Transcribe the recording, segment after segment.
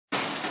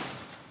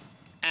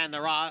And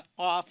they're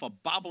off, a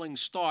bobbling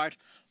start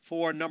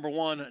for number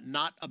 1,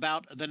 Not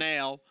About the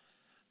Nail.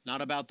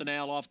 Not About the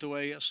Nail off to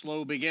a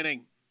slow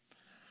beginning.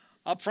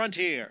 Up front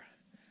here,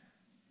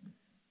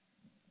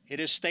 it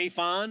is Stay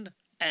Fond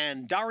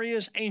and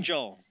Daria's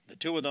Angel. The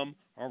two of them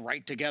are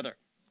right together.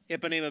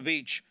 Ipanema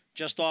Beach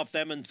just off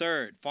them in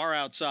third. Far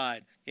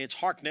outside, it's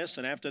Harkness,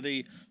 and after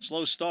the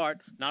slow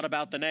start, Not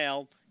About the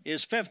Nail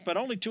is fifth, but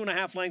only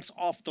 2.5 lengths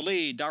off the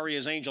lead.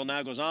 Daria's Angel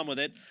now goes on with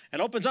it and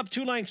opens up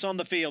 2 lengths on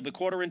the field, the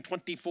quarter in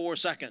 24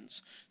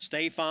 seconds.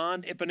 Stay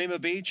Fond,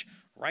 Ipanema Beach,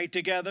 right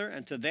together,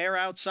 and to their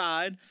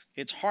outside,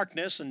 it's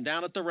Harkness, and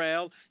down at the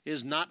rail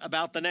is Not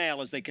About the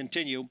Nail as they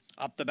continue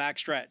up the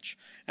backstretch.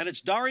 And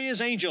it's Daria's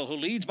Angel who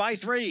leads by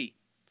 3.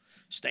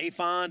 Stay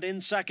Fond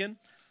in second.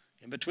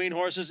 In between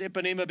horses,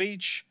 Ipanema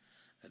Beach.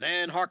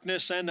 Then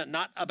Harkness and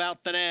Not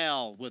About the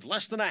Nail with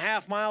less than a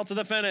half mile to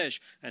the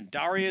finish. And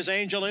Daria's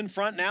Angel in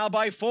front now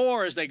by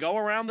 4 as they go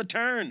around the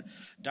turn.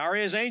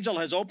 Daria's Angel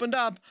has opened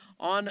up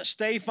on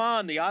Stay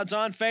Fond, the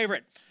odds-on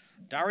favorite.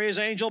 Daria's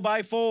Angel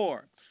by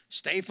 4.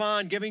 Stay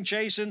Fond giving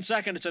chase in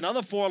second. It's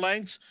another 4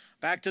 lengths.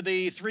 Back to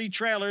the 3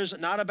 trailers,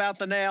 Not About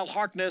the Nail,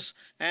 Harkness,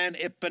 and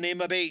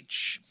Ipanema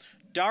Beach.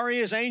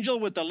 Daria's Angel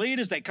with the lead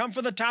as they come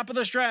for the top of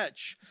the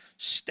stretch.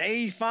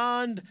 Stay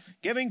Fond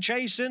giving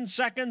chase in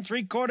second,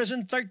 3/4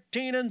 in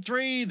 13 and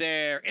 3.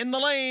 They're in the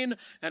lane,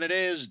 and it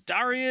is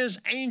Daria's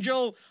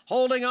Angel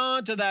holding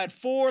on to that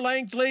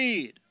 4-length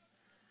lead.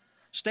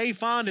 Stay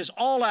Fond is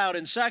all out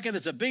in second.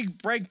 It's a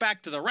big break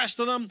back to the rest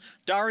of them.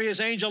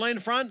 Daria's Angel in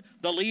front.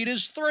 The lead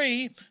is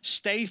 3.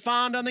 Stay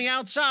Fond on the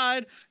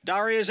outside.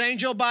 Daria's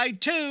Angel by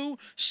 2.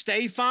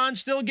 Stay Fond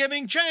still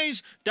giving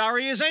chase.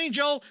 Daria's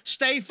Angel,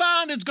 Stay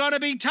Fond. It's going to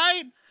be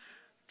tight.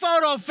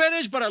 Photo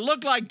finish, but it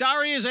looked like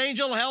Daria's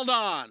Angel held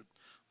on.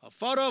 A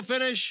photo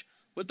finish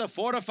with the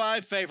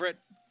 4-5 favorite,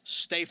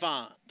 Stay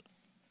Fond.